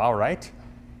for a while, right?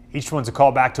 Each one's a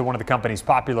callback to one of the company's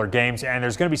popular games, and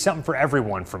there's going to be something for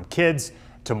everyone from kids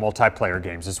to multiplayer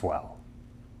games as well.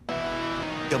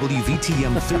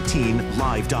 WVTM 13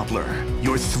 Live Doppler,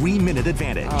 your 3-minute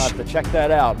advantage. To check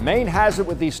that out. Main hazard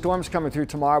with these storms coming through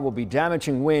tomorrow will be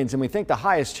damaging winds, and we think the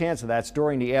highest chance of that's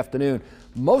during the afternoon.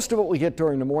 Most of what we get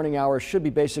during the morning hours should be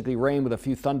basically rain with a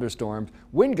few thunderstorms.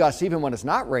 Wind gusts, even when it's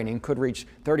not raining, could reach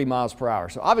 30 miles per hour.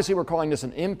 So obviously we're calling this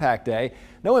an impact day.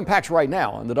 No impacts right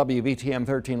now on the WVTM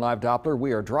 13 Live Doppler.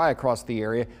 We are dry across the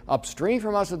area. Upstream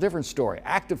from us, a different story.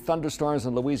 Active thunderstorms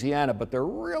in Louisiana, but they're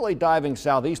really diving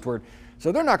southeastward.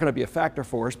 So they're not going to be a factor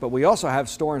for us, but we also have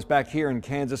storms back here in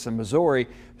Kansas and Missouri.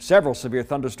 Several severe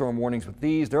thunderstorm warnings with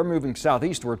these. They're moving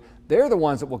southeastward. They're the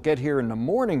ones that will get here in the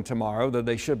morning tomorrow, though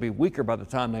they should be weaker by the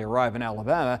time they arrive in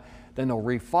Alabama. Then they'll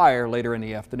refire later in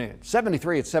the afternoon.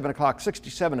 73 at 7 o'clock,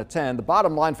 67 at 10. The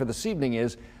bottom line for this evening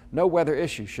is no weather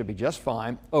issues, should be just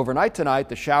fine. Overnight tonight,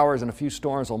 the showers and a few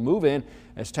storms will move in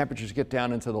as temperatures get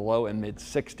down into the low and mid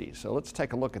 60s. So let's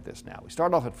take a look at this now. We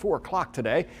start off at 4 o'clock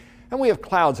today. And we have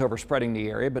clouds overspreading the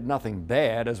area, but nothing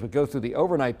bad as we go through the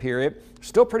overnight period.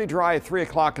 Still pretty dry at 3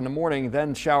 o'clock in the morning,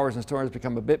 then showers and storms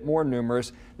become a bit more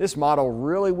numerous. This model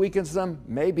really weakens them,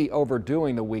 maybe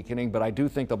overdoing the weakening, but I do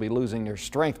think they'll be losing their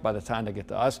strength by the time they get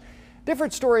to us.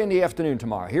 Different story in the afternoon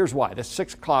tomorrow. Here's why. This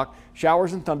 6 o'clock,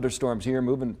 showers and thunderstorms here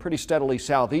moving pretty steadily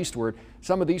southeastward.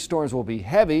 Some of these storms will be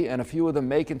heavy and a few of them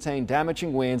may contain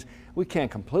damaging winds. We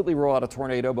can't completely rule out a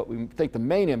tornado, but we think the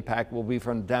main impact will be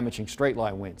from damaging straight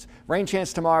line winds. Rain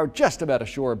chance tomorrow, just about a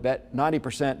sure bet,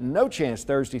 90%. No chance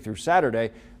Thursday through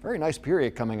Saturday. Very nice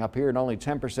period coming up here and only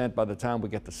 10% by the time we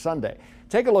get to Sunday.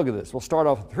 Take a look at this. We'll start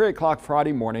off at 3 o'clock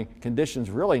Friday morning. Conditions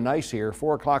really nice here.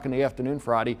 4 o'clock in the afternoon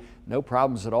Friday, no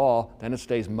problems at all. Then it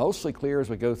stays mostly clear as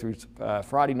we go through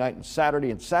Friday night and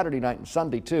Saturday night and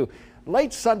Sunday too.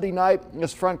 Late Sunday night,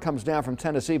 this front comes down from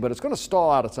Tennessee, but it's going to stall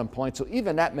out at some point, so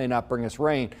even that may not bring us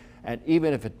rain. And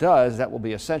even if it does, that will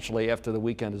be essentially after the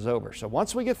weekend is over. So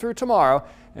once we get through tomorrow,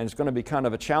 and it's going to be kind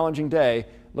of a challenging day,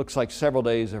 looks like several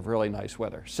days of really nice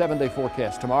weather. 7-day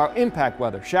forecast tomorrow, impact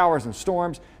weather, showers and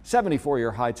storms, 74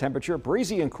 your high temperature,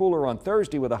 breezy and cooler on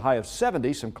Thursday with a high of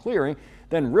 70, some clearing,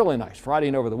 then really nice Friday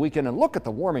and over the weekend. And look at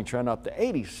the warming trend up to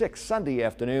 86 Sunday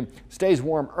afternoon. Stays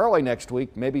warm early next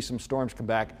week. Maybe some storms come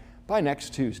back by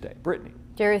next Tuesday. Brittany.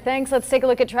 Jerry, thanks. Let's take a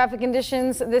look at traffic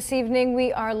conditions this evening.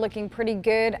 We are looking pretty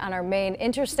good on our main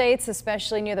interstates,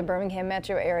 especially near the Birmingham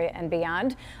metro area and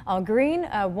beyond. All green,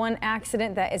 one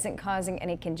accident that isn't causing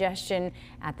any congestion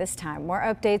at this time. More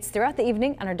updates throughout the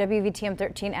evening on our WVTM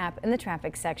 13 app in the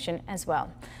traffic section as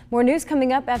well. More news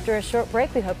coming up after a short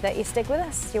break. We hope that you stick with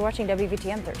us. You're watching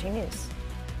WVTM 13 News.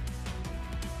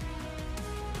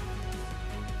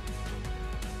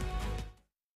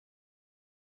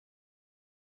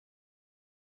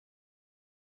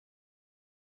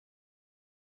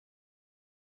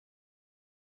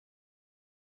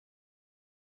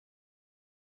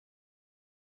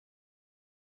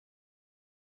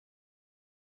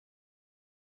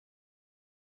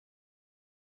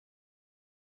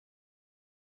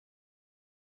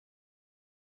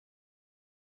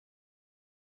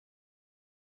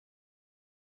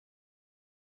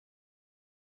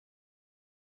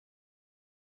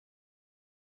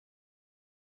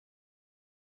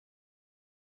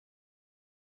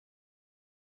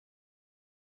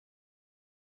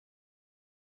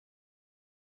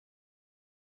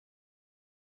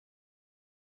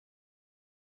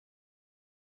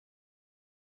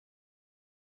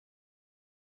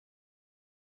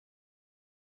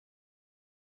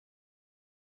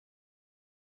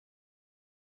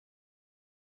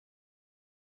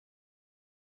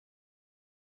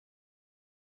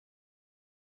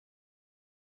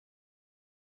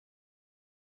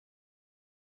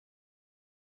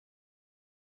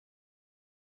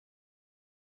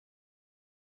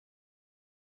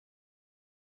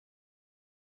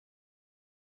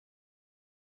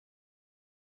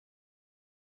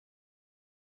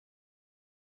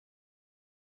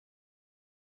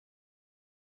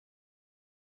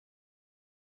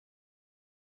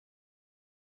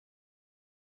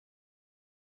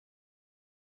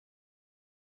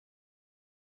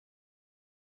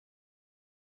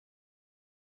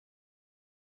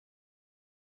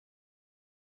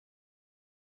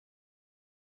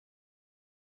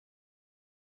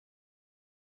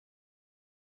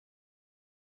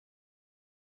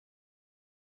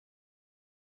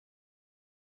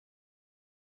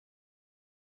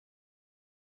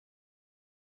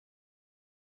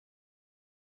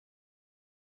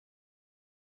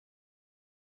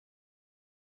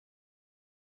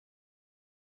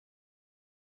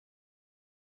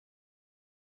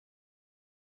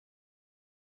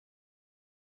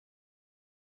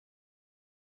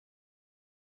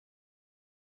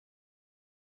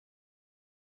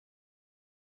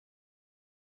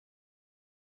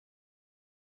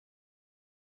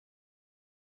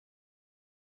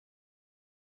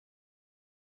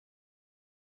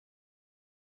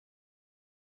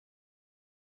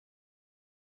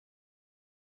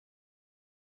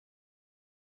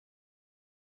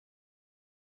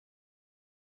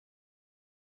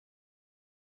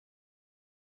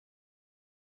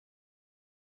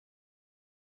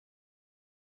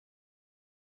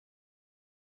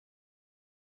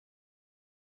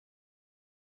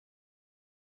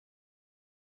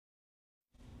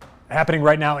 Happening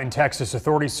right now in Texas,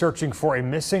 authorities searching for a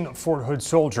missing Fort Hood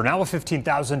soldier. Now a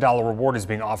 $15,000 reward is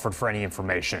being offered for any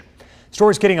information. The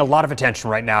story's getting a lot of attention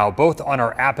right now, both on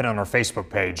our app and on our Facebook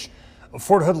page.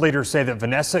 Fort Hood leaders say that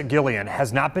Vanessa Gillian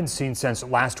has not been seen since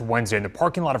last Wednesday in the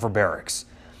parking lot of her barracks.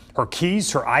 Her keys,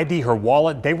 her ID, her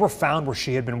wallet, they were found where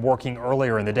she had been working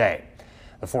earlier in the day.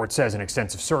 The fort says an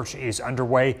extensive search is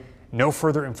underway. No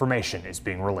further information is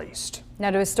being released. Now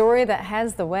to a story that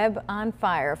has the web on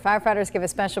fire. Firefighters give a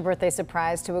special birthday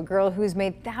surprise to a girl who's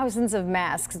made thousands of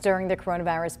masks during the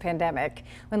coronavirus pandemic.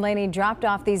 When Lainey dropped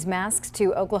off these masks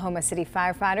to Oklahoma City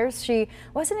firefighters, she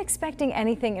wasn't expecting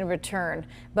anything in return.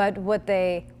 But when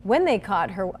they caught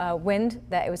her wind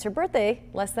that it was her birthday,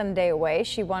 less than a day away,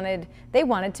 they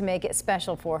wanted to make it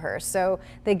special for her. So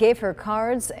they gave her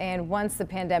cards, and once the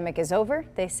pandemic is over,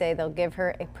 they say they'll give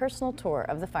her a personal tour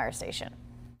of the fire station.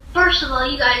 First of all,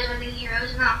 you guys are the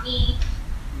heroes, not me.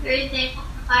 I'm very thankful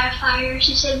for firefighters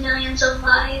who saved millions of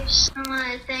lives. I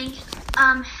want to thank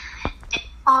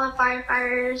all the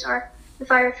firefighters, or the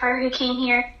firefighter who came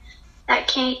here, that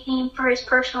came for his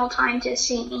personal time to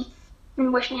see me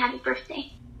and wish me happy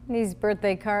birthday. These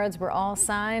birthday cards were all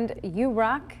signed, "You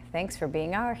rock, thanks for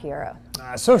being our hero."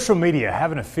 Social media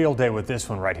having a field day with this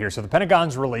one right here. So the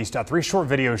Pentagon's released 3 short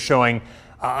videos showing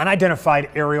unidentified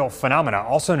aerial phenomena,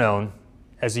 also known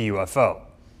as a UFO.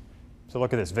 So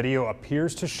look at this. Video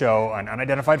appears to show an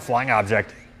unidentified flying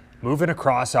object moving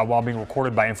across while being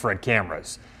recorded by infrared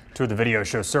cameras. 2 of the videos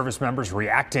show service members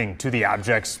reacting to the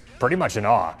objects pretty much in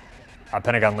awe.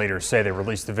 Pentagon leaders say they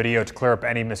released the video to clear up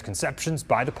any misconceptions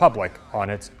by the public on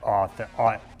its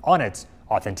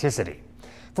authenticity.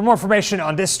 For more information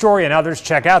on this story and others,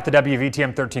 check out the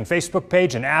WVTM 13 Facebook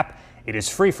page and app. It is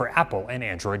free for Apple and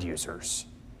Android users.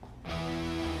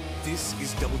 This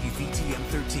is WVTM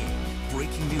 13.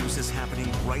 Breaking news is happening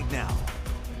right now.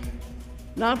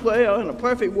 Not well in a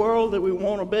perfect world that we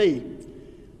want to be.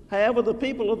 However, the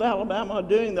people of Alabama are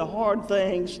doing the hard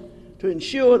things to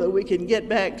ensure that we can get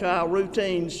back to our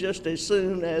routines just as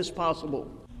soon as possible.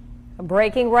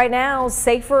 Breaking right now,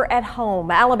 safer at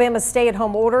home. Alabama's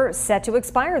stay-at-home order set to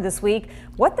expire this week.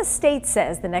 What the state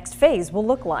says the next phase will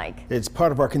look like. It's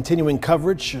part of our continuing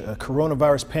coverage,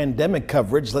 coronavirus pandemic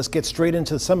coverage. Let's get straight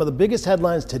into some of the biggest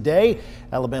headlines today.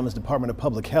 Alabama's Department of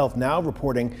Public Health now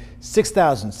reporting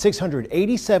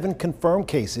 6,687 confirmed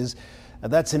cases.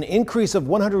 That's an increase of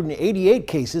 188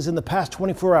 cases in the past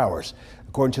 24 hours.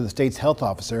 According to the state's health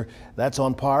officer, that's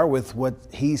on par with what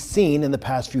he's seen in the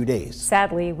past few days.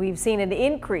 Sadly, we've seen an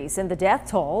increase in the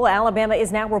death toll. Alabama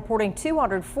is now reporting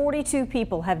 242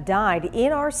 people have died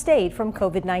in our state from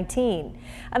COVID-19.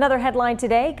 Another headline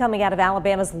today coming out of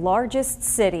Alabama's largest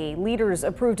city. Leaders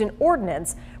approved an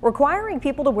ordinance requiring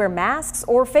people to wear masks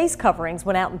or face coverings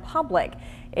when out in public.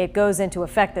 It goes into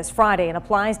effect this Friday and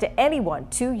applies to anyone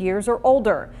 2 years or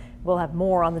older. We'll have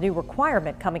more on the new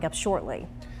requirement coming up shortly.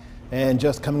 And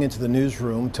just coming into the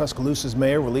newsroom, Tuscaloosa's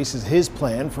mayor releases his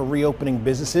plan for reopening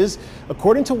businesses.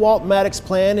 According to Walt Maddox's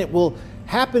plan, it will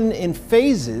happen in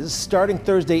phases starting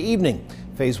Thursday evening.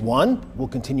 Phase 1 will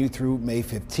continue through May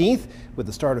 15th, with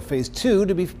the start of Phase 2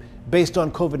 to be based on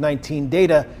COVID-19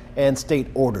 data and state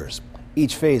orders.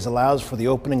 Each phase allows for the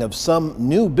opening of some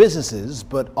new businesses,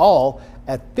 but all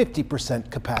at 50%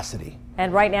 capacity.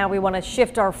 And right now we want to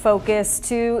shift our focus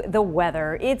to the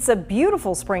weather. It's a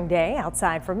beautiful spring day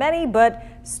outside for many, but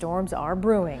storms are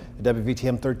brewing.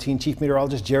 WVTM 13 Chief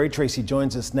Meteorologist Jerry Tracy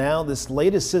joins us now. This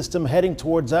latest system heading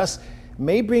towards us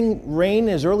may bring rain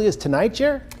as early as tonight,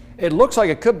 Jer? It looks like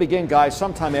it could begin, guys,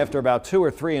 sometime after about 2 or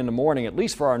 3 in the morning, at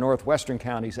least for our northwestern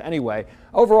counties anyway.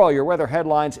 Overall, your weather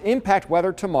headlines: impact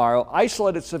weather tomorrow,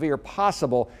 isolated severe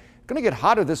possible. Going to get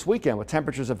hotter this weekend with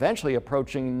temperatures eventually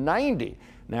approaching 90.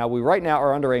 Now, we right now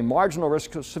are under a marginal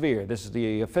risk of severe. This is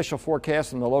the official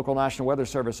forecast from the local National Weather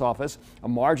Service office. A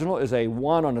marginal is a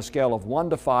 1 on a scale of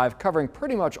 1 to 5, covering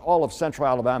pretty much all of central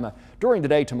Alabama during the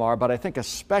day tomorrow, but I think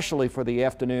especially for the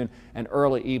afternoon and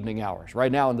early evening hours.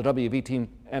 Right now in the WVTM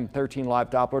 13 live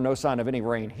Doppler, no sign of any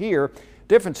rain here.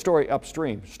 Different story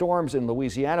upstream. Storms in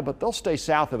Louisiana, but they'll stay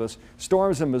south of us.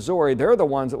 Storms in Missouri, they're the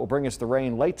ones that will bring us the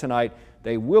rain late tonight.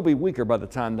 They will be weaker by the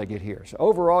time they get here. So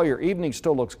overall, your evening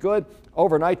still looks good.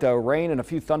 Overnight, though, rain and a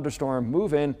few thunderstorms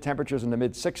move in, temperatures in the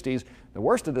mid-60s. The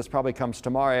worst of this probably comes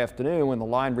tomorrow afternoon when the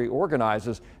line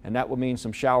reorganizes, and that will mean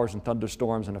some showers and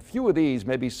thunderstorms, and a few of these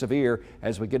may be severe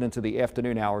as we get into the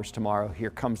afternoon hours tomorrow. Here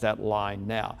comes that line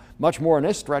now. Much more on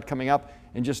this threat coming up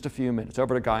in just a few minutes.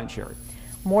 Over to Guy and Sherry.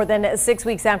 More than 6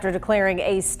 weeks after declaring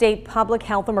a state public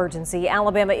health emergency,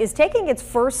 Alabama is taking its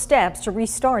first steps to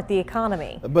restart the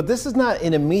economy. But this is not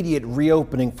an immediate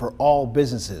reopening for all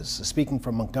businesses. Speaking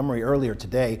from Montgomery earlier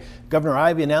today, Governor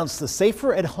Ivey announced the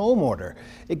Safer at Home order.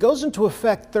 It goes into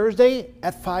effect Thursday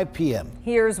at 5 p.m.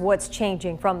 Here's what's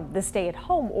changing from the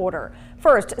stay-at-home order.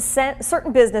 First,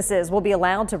 certain businesses will be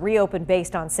allowed to reopen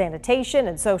based on sanitation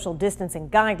and social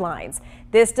distancing guidelines.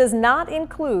 This does not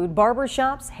include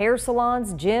barbershops, hair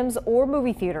salons, gyms, or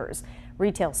movie theaters.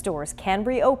 Retail stores can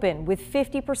reopen with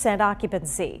 50%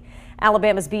 occupancy.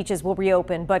 Alabama's beaches will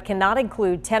reopen but cannot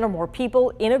include 10 or more people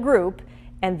in a group,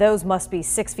 and those must be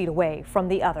 6 feet away from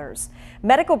the others.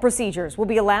 Medical procedures will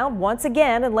be allowed once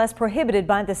again unless prohibited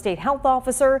by the state health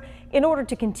officer in order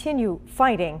to continue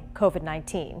fighting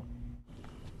COVID-19.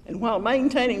 And while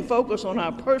maintaining focus on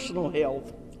our personal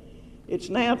health, it's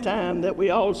now time that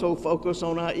we also focus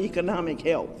on our economic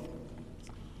health.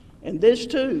 And this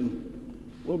too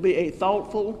will be a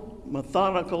thoughtful,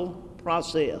 methodical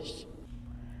process.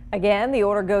 Again, the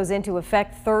order goes into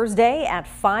effect Thursday at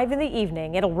 5 in the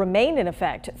evening. It'll remain in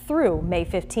effect through May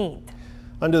 15th.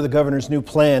 Under the governor's new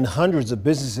plan, hundreds of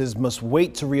businesses must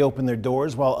wait to reopen their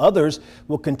doors, while others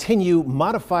will continue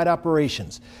modified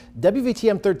operations.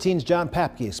 WVTM 13's John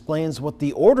Papke explains what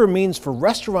the order means for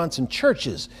restaurants and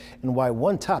churches and why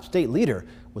one top state leader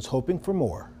was hoping for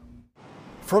more.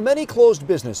 For many closed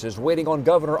businesses waiting on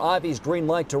Governor Ivey's green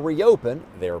light to reopen,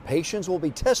 their patience will be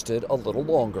tested a little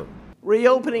longer.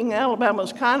 Reopening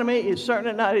Alabama's economy is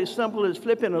certainly not as simple as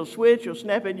flipping a switch or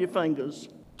snapping your fingers.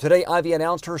 Today, Ivey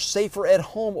announced her Safer at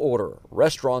Home order.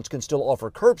 Restaurants can still offer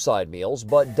curbside meals,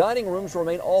 but dining rooms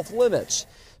remain off limits.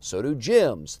 So do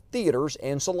gyms, theaters,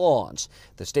 and salons.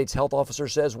 The state's health officer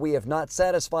says we have not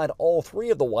satisfied all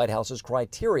three of the White House's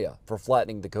criteria for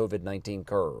flattening the COVID-19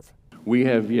 curve. We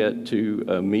have yet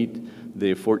to meet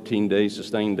the 14-day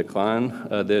sustained decline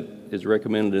that is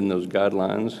recommended in those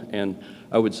guidelines. And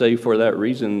I would say for that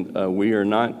reason, we are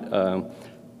not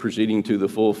proceeding to the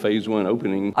full phase 1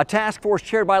 opening. A task force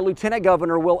chaired by Lieutenant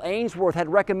Governor Will Ainsworth had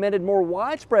recommended more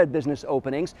widespread business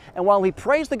openings. And while he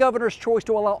praised the governor's choice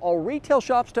to allow all retail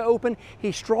shops to open,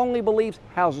 he strongly believes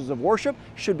houses of worship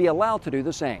should be allowed to do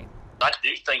the same. I do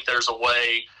think there's a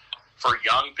way for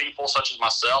young people such as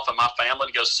myself and my family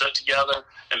to go sit together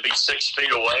and be 6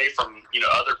 feet away from,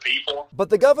 other people. But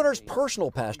the governor's personal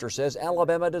pastor says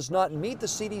Alabama does not meet the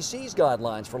CDC's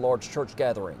guidelines for large church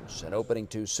gatherings, and opening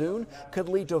too soon could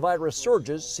lead to virus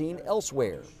surges seen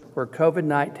elsewhere. Where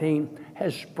COVID-19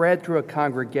 has spread through a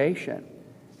congregation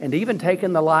and even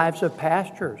taken the lives of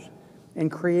pastors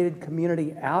and created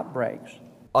community outbreaks.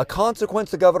 A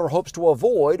consequence the governor hopes to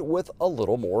avoid with a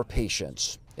little more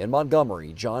patience. In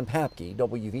Montgomery, John Papke,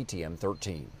 WVTM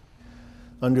 13.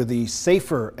 Under the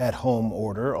Safer at Home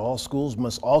order, all schools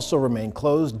must also remain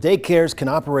closed. Daycares can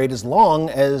operate as long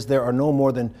as there are no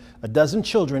more than a dozen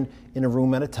children in a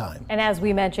room at a time. And as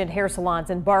we mentioned, hair salons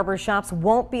and barber shops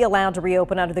won't be allowed to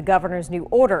reopen under the governor's new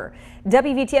order.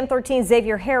 WVTM 13's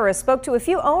Xavier Harris spoke to a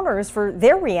few owners for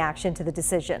their reaction to the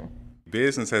decision.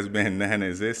 Business has been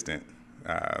non-existent.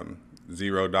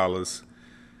 $0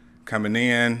 coming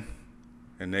in,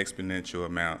 an exponential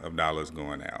amount of dollars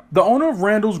going out. The owner of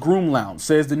Randall's Groom Lounge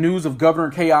says the news of Governor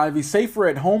Kay Ivey's Safer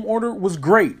at Home order was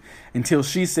great until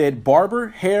she said barber,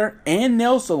 hair, and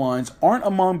nail salons aren't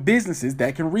among businesses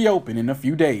that can reopen in a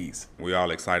few days. We're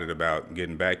all excited about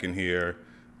getting back in here,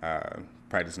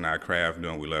 practicing our craft,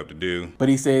 doing what we love to do. But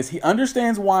he says he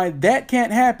understands why that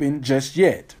can't happen just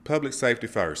yet. Public safety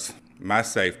first. My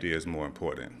safety is more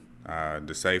important.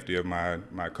 The safety of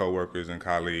my coworkers and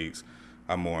colleagues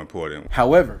are more important.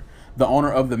 However, the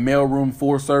owner of the mailroom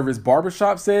full-service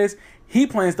barbershop says he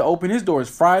plans to open his doors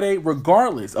Friday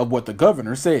regardless of what the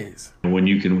governor says. When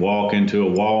you can walk into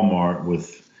a Walmart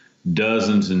with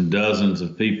dozens and dozens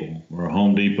of people, or a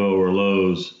Home Depot or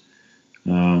Lowe's,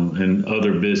 and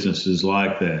other businesses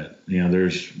like that,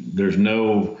 there's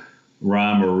no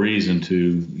rhyme or reason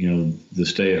to the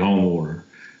stay-at-home order.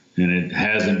 And it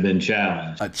hasn't been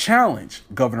challenged. A challenge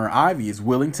Governor Ivey is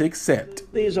willing to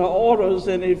accept. These are orders,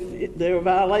 and if there are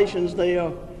violations, they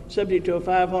are subject to a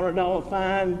 $500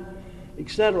 fine,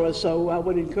 etc. So I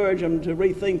would encourage them to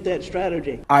rethink that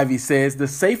strategy. Ivey says the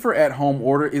Safer at Home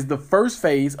order is the first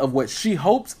phase of what she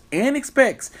hopes and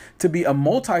expects to be a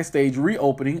multi-stage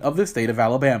reopening of the state of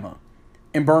Alabama.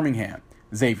 In Birmingham,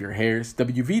 Xavier Harris,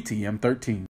 WVTM 13.